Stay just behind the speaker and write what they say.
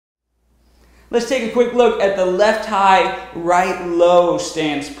Let's take a quick look at the left high, right low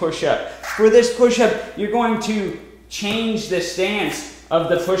stance push-up. For this push-up, you're going to change the stance of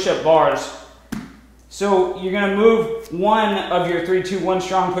the push-up bars. So you're going to move one of your 3, 2, 1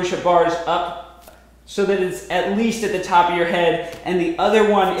 strong push-up bars up so that it's at least at the top of your head, and the other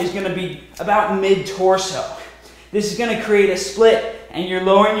one is going to be about mid-torso. This is going to create a split, and you're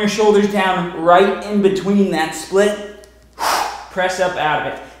lowering your shoulders down right in between that split. Press up out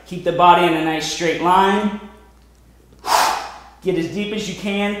of it. Keep the body in a nice straight line. Get as deep as you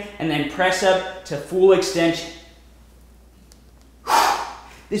can, and then press up to full extension.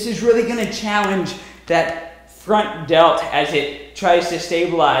 This is really going to challenge that front delt as it tries to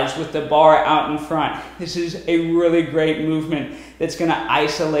stabilize with the bar out in front. This is a really great movement that's going to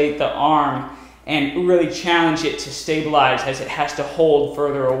isolate the arm and really challenge it to stabilize as it has to hold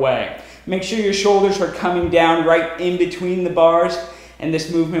further away. Make sure your shoulders are coming down right in between the bars, and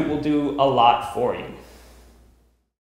this movement will do a lot for you.